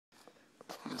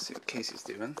Let's see what Casey's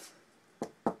doing.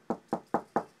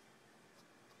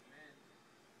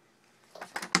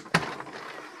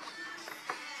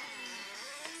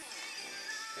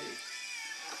 Hey.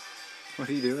 What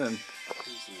are you doing?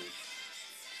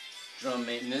 Drum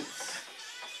maintenance.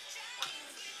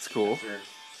 It's cool. After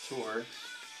tour,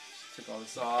 took all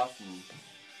this off and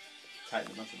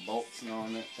tightened a bunch of bolts and all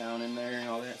that down in there and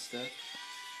all that stuff.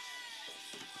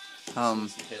 Some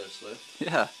Taylor Swift.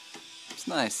 Yeah, it's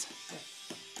nice.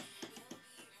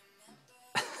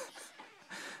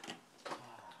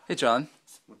 Hey, John.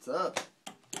 What's up?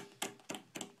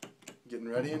 Getting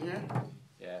ready in here?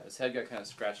 Yeah, his head got kind of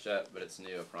scratched up, but it's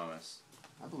new, I promise.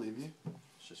 I believe you.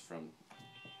 It's just from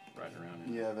riding around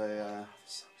in You have a,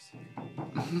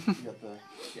 you got the...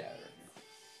 Yeah, right here.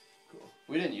 Cool.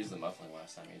 We didn't use the muffling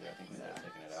last time either. I think we might have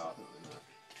taken it out. Absolutely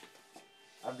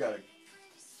not.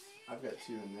 I've got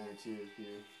two in there too, if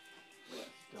you...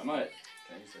 I might.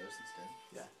 Can I use those instead?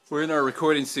 Yeah. We're in our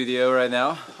recording studio right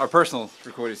now. Our personal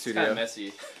recording It's kind studio. of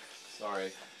messy.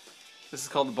 Sorry. This is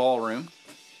called the ballroom.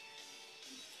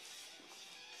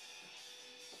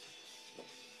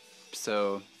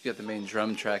 So, you got the main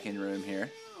drum tracking room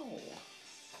here.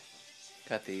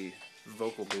 Got the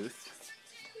vocal booth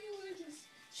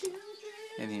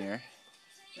in here.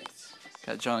 Thanks.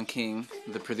 Got John King,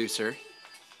 the producer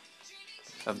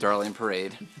of Darling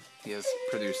Parade. He has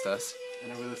produced us.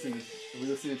 And are we listening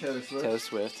to Taylor Swift? Taylor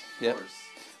Swift. Yep. Of course.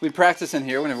 We practice in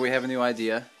here whenever we have a new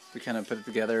idea. We kind of put it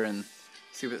together and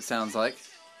see what it sounds like.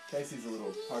 Casey's a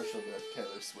little partial to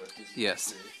Taylor Swift.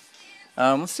 Yes.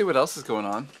 Let's see what else is going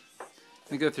on.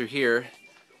 Let me go through here.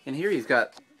 In here you've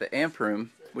got the amp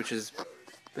room, which has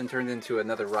been turned into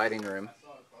another writing room.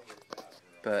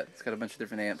 But it's got a bunch of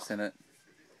different amps in it.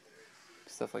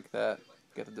 Stuff like that.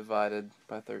 Got it divided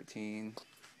by 13.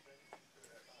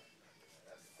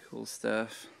 Cool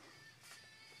stuff.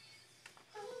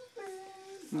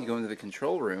 You go into the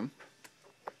control room.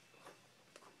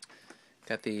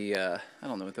 Got the, I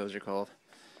don't know what those are called.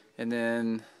 And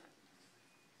then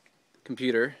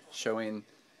computer showing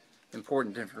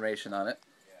important information on it.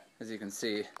 As you can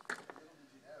see,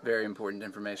 very important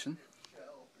information.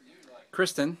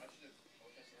 Kristen.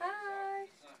 Hi.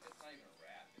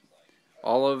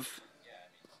 All of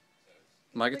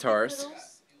my guitars.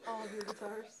 All of your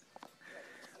guitars.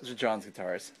 Those are John's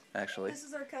guitars, actually. This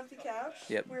is our comfy couch.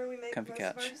 Yep, Where we make comfy most of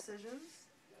our couch. decisions.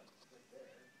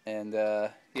 And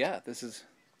yeah, this is...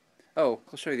 Oh,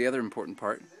 I'll show you the other important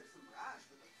part.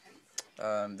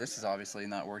 This is obviously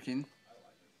not working.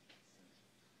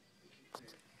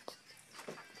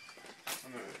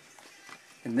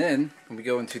 And then, when we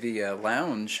go into the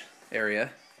lounge area,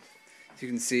 as you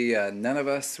can see, none of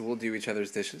us will do each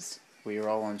other's dishes. We are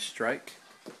all on strike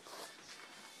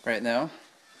right now.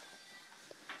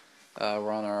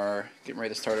 We're on our, getting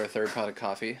ready to start our third pot of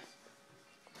coffee.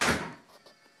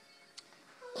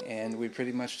 And we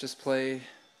pretty much just play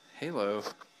Halo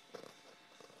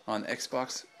on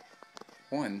Xbox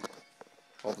One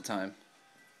all the time.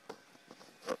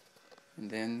 And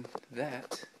then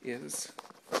that is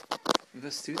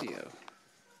the studio.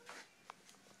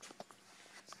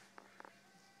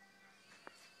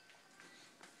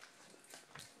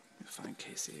 Let me find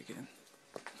Casey again.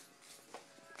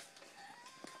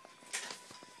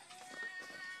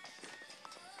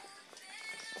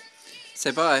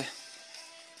 Say bye.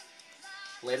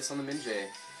 Latest on the Minjay.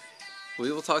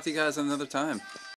 We will talk to you guys another time.